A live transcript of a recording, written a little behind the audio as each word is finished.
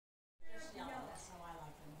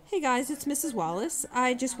Hey guys, it's Mrs. Wallace.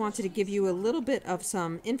 I just wanted to give you a little bit of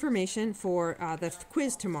some information for the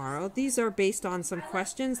quiz tomorrow. These are based on some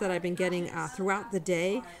questions that I've been getting throughout the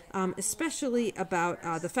day, especially about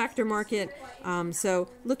the factor market. So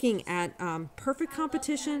looking at perfect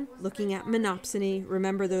competition, looking at monopsony.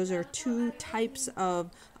 Remember, those are two types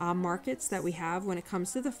of markets that we have when it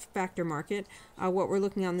comes to the factor market. What we're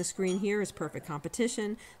looking on the screen here is perfect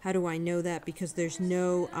competition. How do I know that? Because there's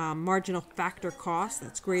no marginal factor cost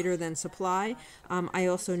that's greater than supply. I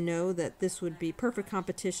also know that this would be perfect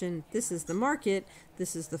competition. This is the market,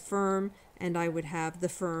 this is the firm, and I would have the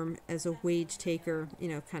firm as a wage taker,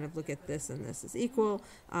 kind of look at this and this is equal,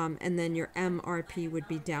 and then your MRP would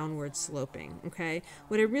be downward sloping, okay?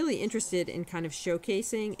 What I'm really interested in kind of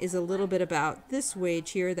showcasing is a little bit about this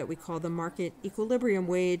wage here that we call the market equilibrium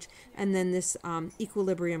wage, and then this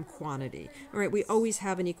equilibrium quantity. All right, we always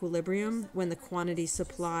have an equilibrium when the quantity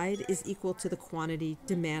supplied is equal to the quantity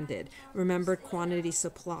demanded. Remember, quantity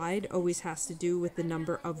supplied always has to do with the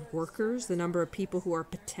number of workers, the number of people who are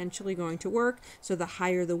potentially going to work. So the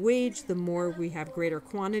higher the wage, the more we have greater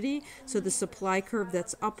quantity. So the supply curve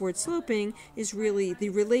that's upward sloping is really the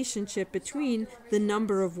relationship between the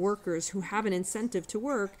number of workers who have an incentive to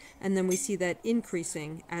work, and then we see that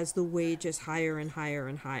increasing as the wage is higher and higher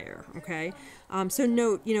and higher, okay? So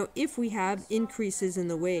note, if we have increases in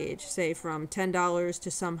the wage, say from $10 to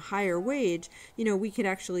some higher wage, we could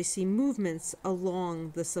actually see movements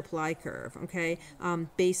along the supply curve, okay,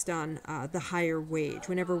 based on the higher wage.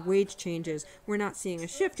 Whenever wage changes, we're not seeing a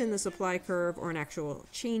shift in the supply curve or an actual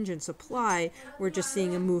change in supply, we're just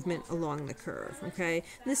seeing a movement along the curve, okay?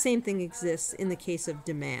 And the same thing exists in the case of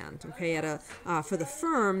demand, okay? For the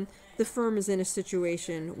firm is in a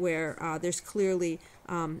situation where there's clearly,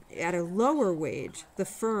 at a lower wage, the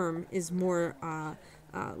firm is more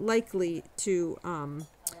likely to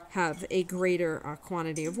have a greater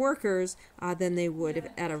quantity of workers than they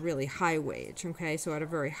would at a really high wage. Okay, so at a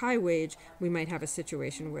very high wage, we might have a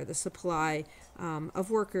situation where the supply of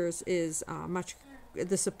workers is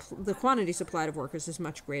the quantity supplied of workers is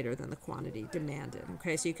much greater than the quantity demanded.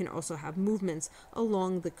 Okay, so you can also have movements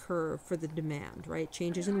along the curve for the demand, right?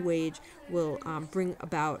 Changes in wage will bring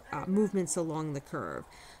about movements along the curve.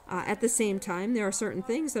 At the same time, there are certain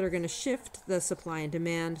things that are going to shift the supply and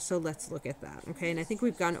demand, so let's look at that, okay? And I think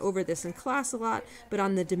we've gone over this in class a lot, but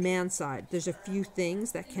on the demand side, there's a few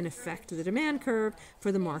things that can affect the demand curve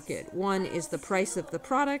for the market. One is the price of the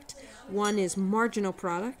product. One is marginal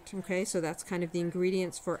product, okay? So that's kind of the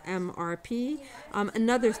ingredients for MRP.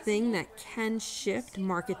 Another thing that can shift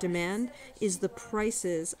market demand is the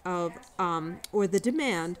prices of, or the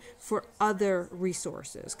demand for other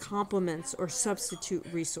resources, complements or substitute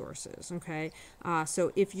resources. Okay,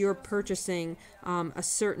 so if you're purchasing a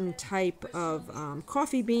certain type of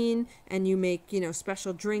coffee bean and you make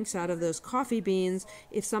special drinks out of those coffee beans,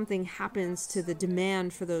 if something happens to the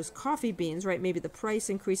demand for those coffee beans, right, maybe the price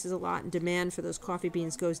increases a lot and demand for those coffee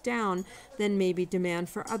beans goes down, then maybe demand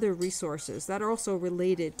for other resources that are also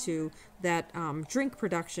related to that drink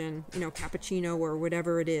production, cappuccino or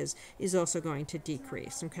whatever it is also going to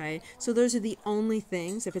decrease, okay? So those are the only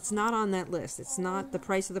things. If it's not on that list, it's not the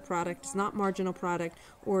price of the product, it's not marginal product,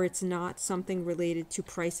 or it's not something related to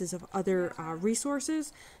prices of other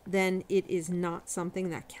resources, then it is not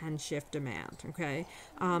something that can shift demand, okay?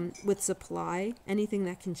 With supply, anything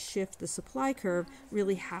that can shift the supply curve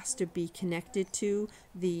really has to be connected to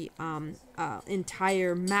the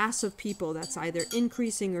entire mass of people that's either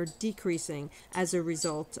increasing or decreasing as a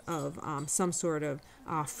result of some sort of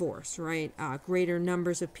force, right? Greater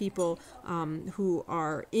numbers of people who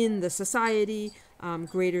are in the society,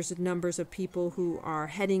 greater numbers of people who are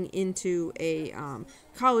heading into a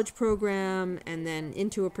college program and then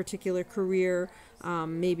into a particular career,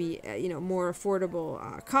 maybe more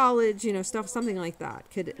affordable college, something like that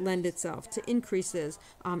could lend itself to increases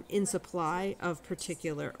in supply of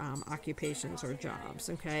particular occupations or jobs.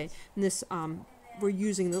 Okay, and this we're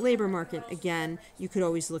using the labor market again. You could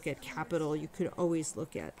always look at capital. You could always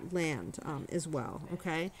look at land as well.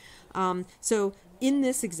 Okay, so in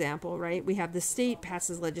this example, right, we have the state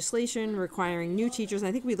passes legislation requiring new teachers.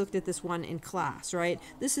 I think we looked at this one in class, right?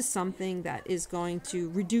 This is something that is going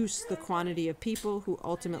to reduce the quantity of people who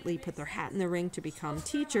ultimately put their hat in the ring to become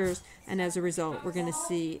teachers, and as a result, we're going to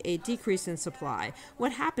see a decrease in supply.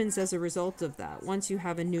 What happens as a result of that? Once you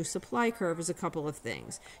have a new supply curve is a couple of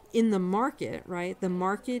things. In the market, right, the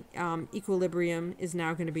market equilibrium is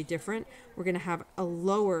now going to be different. We're going to have a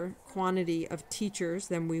lower quantity of teachers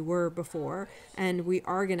than we were before, and and we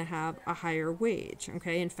are going to have a higher wage.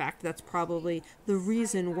 Okay, in fact, that's probably the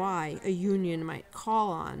reason why a union might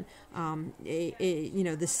call on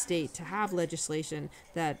the state to have legislation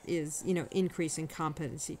that is increasing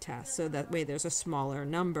competency tests, so that way there's a smaller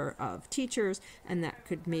number of teachers, and that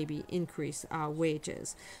could maybe increase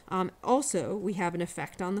wages. Also, we have an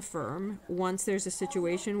effect on the firm. Once there's a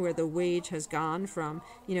situation where the wage has gone from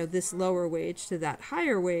this lower wage to that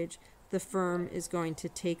higher wage, the firm is going to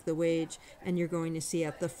take the wage, and you're going to see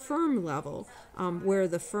at the firm level, where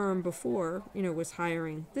the firm before was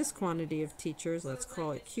hiring this quantity of teachers, let's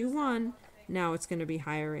call it Q1, now it's going to be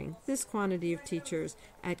hiring this quantity of teachers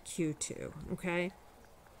at Q2. Okay,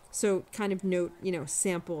 so kind of note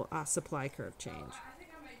sample supply curve change.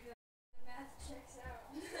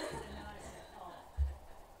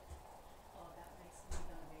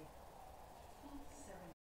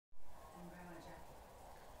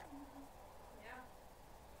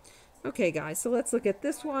 Okay, guys, so let's look at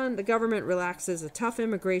this one. The government relaxes a tough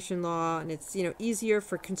immigration law, and it's, easier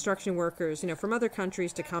for construction workers, from other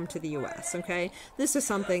countries to come to the U.S., okay? This is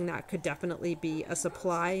something that could definitely be a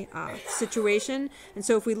supply situation. And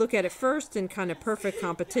so if we look at it first in kind of perfect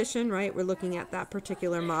competition, right, we're looking at that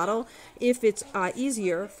particular model. If it's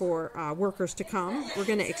easier for workers to come, we're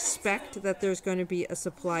going to expect that there's going to be a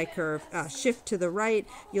supply curve shift to the right.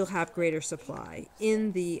 You'll have greater supply.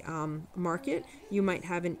 In the market, you might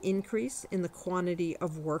have an increase in the quantity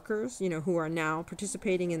of workers, who are now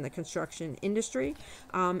participating in the construction industry.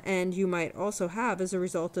 And you might also have, as a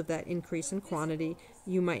result of that increase in quantity,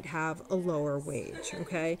 you might have a lower wage,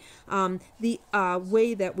 okay? The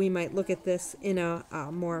way that we might look at this in a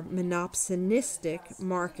more monopsonistic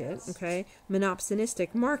market, okay?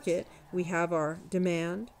 Monopsonistic market, we have our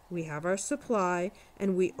demand, we have our supply,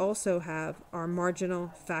 and we also have our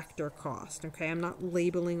marginal factor cost, okay? I'm not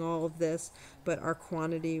labeling all of this, but our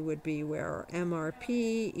quantity would be where our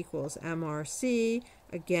MRP equals MRC.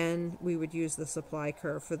 Again, we would use the supply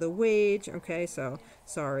curve for the wage, okay? So,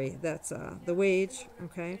 sorry, that's the wage,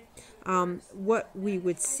 okay? What we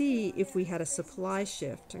would see if we had a supply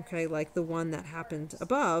shift, okay, like the one that happened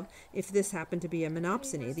above, if this happened to be a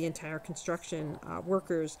monopsony, the entire construction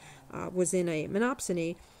workers was in a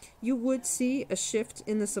monopsony, you would see a shift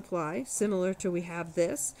in the supply, similar to we have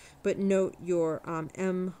this, but note your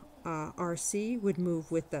RC would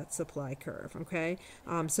move with that supply curve, okay?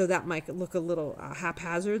 So that might look a little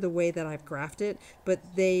haphazard the way that I've graphed it,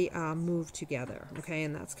 but they move together, okay?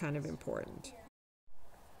 And that's kind of important.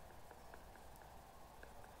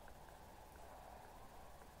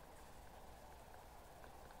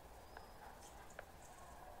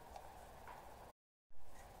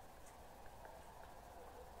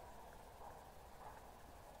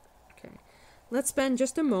 Let's spend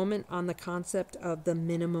just a moment on the concept of the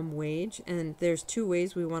minimum wage, and there's two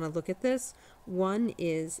ways we want to look at this. One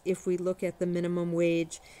is if we look at the minimum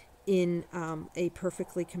wage in a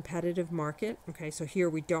perfectly competitive market. Okay, so here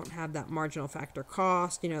we don't have that marginal factor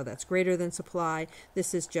cost, that's greater than supply.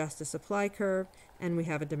 This is just a supply curve, and we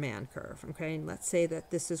have a demand curve. Okay, and let's say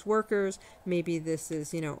that this is workers, maybe this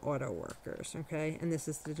is auto workers. Okay, and this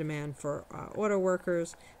is the demand for auto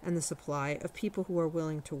workers and the supply of people who are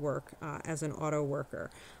willing to work as an auto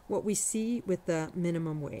worker. What we see with the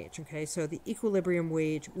minimum wage, okay, so the equilibrium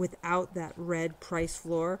wage without that red price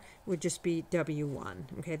floor would just be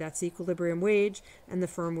W1. Okay, that's the equilibrium wage, and the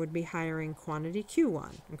firm would be hiring quantity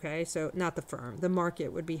Q1. Okay, so not the firm, the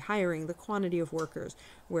market would be hiring the quantity of workers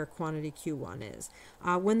where quantity Q1 is.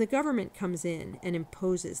 When the government comes in and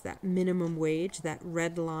imposes that minimum wage, that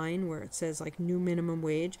red line where it says like new minimum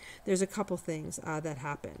wage, there's a couple things that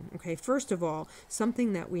happen. Okay, first of all,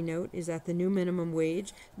 something that we note is that the new minimum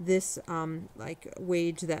wage, this like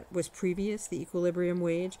wage that was previous, the equilibrium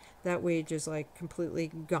wage, that wage is like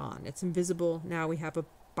completely gone. It's invisible. Now we have a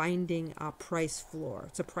binding price floor.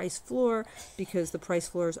 It's a price floor because the price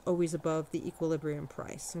floor is always above the equilibrium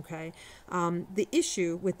price. Okay, the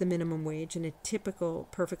issue with the minimum wage in a typical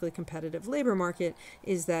perfectly competitive labor market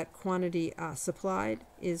is that quantity supplied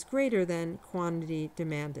is greater than quantity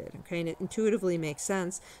demanded. Okay, and it intuitively makes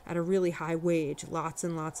sense. At a really high wage, lots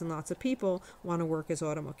and lots and lots of people want to work as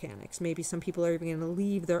auto mechanics. Maybe some people are even going to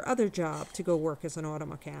leave their other job to go work as an auto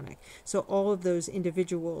mechanic. So all of those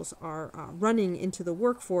individuals are running into the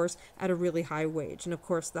workforce at a really high wage. And of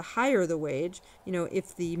course, the higher the wage,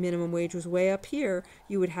 if the minimum wage was way up here,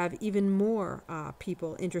 you would have even more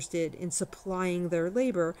people interested in supplying their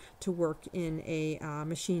labor to work in a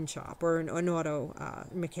machine shop or an auto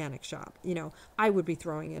mechanic shop. I would be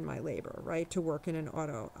throwing in my labor, right, to work in an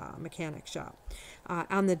auto mechanic shop.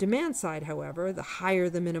 On the demand side, however, the higher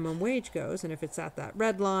the minimum wage goes, and if it's at that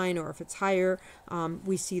red line or if it's higher,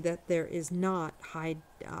 we see that there is not high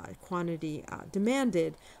quantity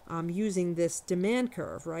demanded using this demand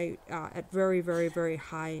curve, right? At very, very, very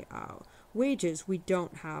high wages, we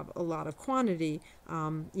don't have a lot of quantity.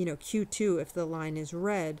 Q2, if the line is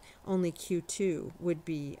red, only Q2 would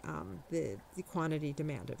be the quantity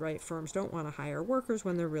demanded, right? Firms don't want to hire workers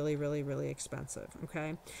when they're really, really, really expensive,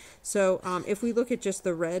 okay? So if we look at just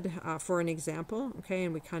the red for an example, okay,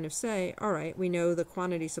 and we kind of say, all right, we know the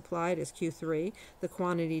quantity supplied is Q3, the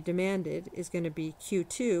quantity demanded is going to be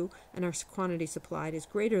Q2, and our quantity supplied is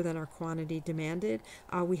greater than our quantity demanded,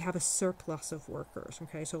 we have a surplus of workers,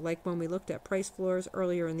 okay? So like when we looked at price floors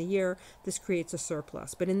earlier in the year, this creates a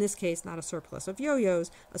surplus, but in this case, not a surplus of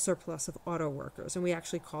yo-yos, a surplus of auto workers, and we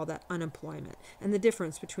actually call that unemployment. And the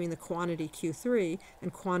difference between the quantity Q3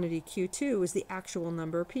 and quantity Q2 is the actual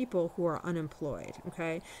number of people who are unemployed,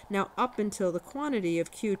 okay? Now, up until the quantity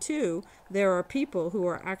of Q2, there are people who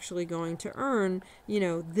are actually going to earn,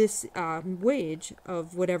 this wage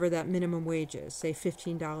of whatever that minimum wage is, say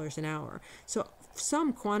 $15 an hour. So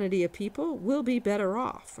some quantity of people will be better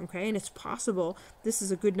off, okay? And it's possible this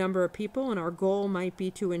is a good number of people, and our goal might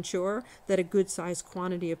be to ensure that a good sized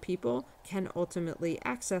quantity of people can ultimately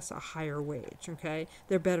access a higher wage, okay?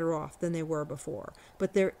 They're better off than they were before.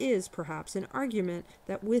 But there is perhaps an argument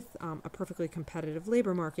that with a perfectly competitive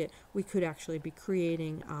labor market, we could actually be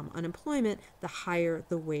creating unemployment the higher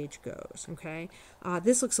the wage goes, okay?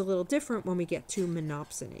 This looks a little different when we get to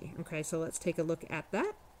monopsony, okay? So let's take a look at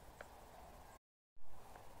that.